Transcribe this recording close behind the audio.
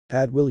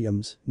Katt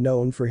Williams,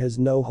 known for his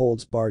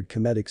no-holds-barred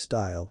comedic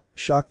style,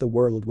 shocked the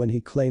world when he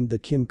claimed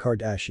that Kim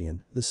Kardashian,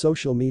 the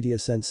social media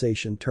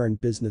sensation turned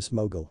business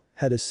mogul,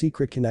 had a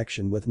secret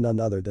connection with none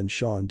other than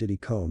Sean Diddy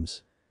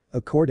Combs.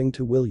 According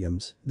to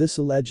Williams, this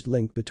alleged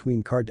link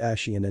between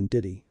Kardashian and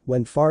Diddy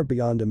went far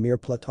beyond a mere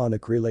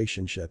platonic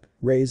relationship,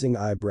 raising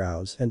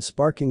eyebrows and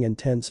sparking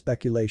intense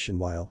speculation.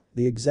 While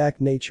the exact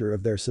nature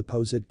of their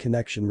supposed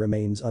connection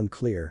remains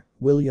unclear,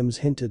 Williams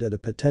hinted at a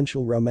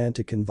potential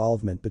romantic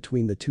involvement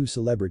between the two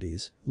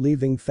celebrities,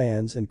 leaving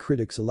fans and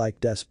critics alike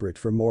desperate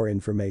for more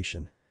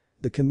information.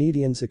 The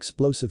comedian's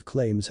explosive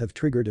claims have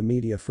triggered a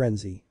media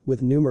frenzy,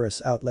 with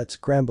numerous outlets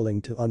scrambling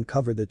to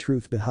uncover the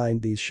truth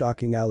behind these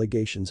shocking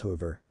allegations.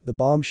 However, the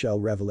bombshell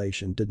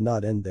revelation did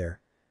not end there.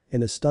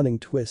 In a stunning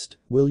twist,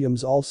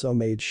 Williams also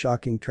made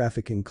shocking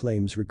trafficking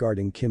claims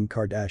regarding Kim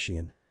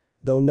Kardashian.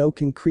 Though no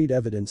concrete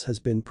evidence has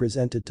been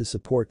presented to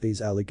support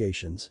these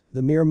allegations,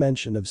 the mere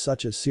mention of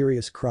such a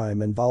serious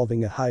crime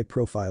involving a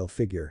high-profile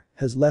figure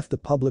has left the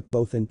public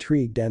both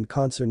intrigued and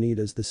concerned.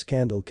 As the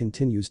scandal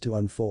continues to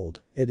unfold,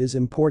 it is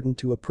important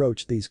to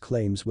approach these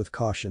claims with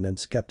caution and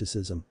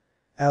skepticism.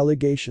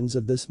 Allegations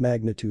of this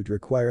magnitude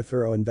require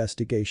thorough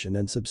investigation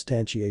and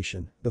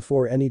substantiation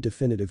before any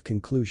definitive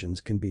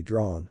conclusions can be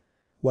drawn.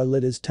 While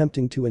it is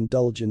tempting to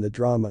indulge in the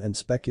drama and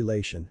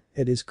speculation,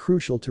 it is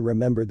crucial to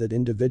remember that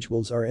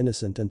individuals are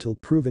innocent until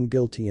proven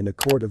guilty in a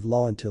court of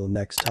law. Until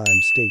next time,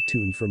 stay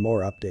tuned for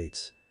more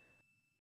updates.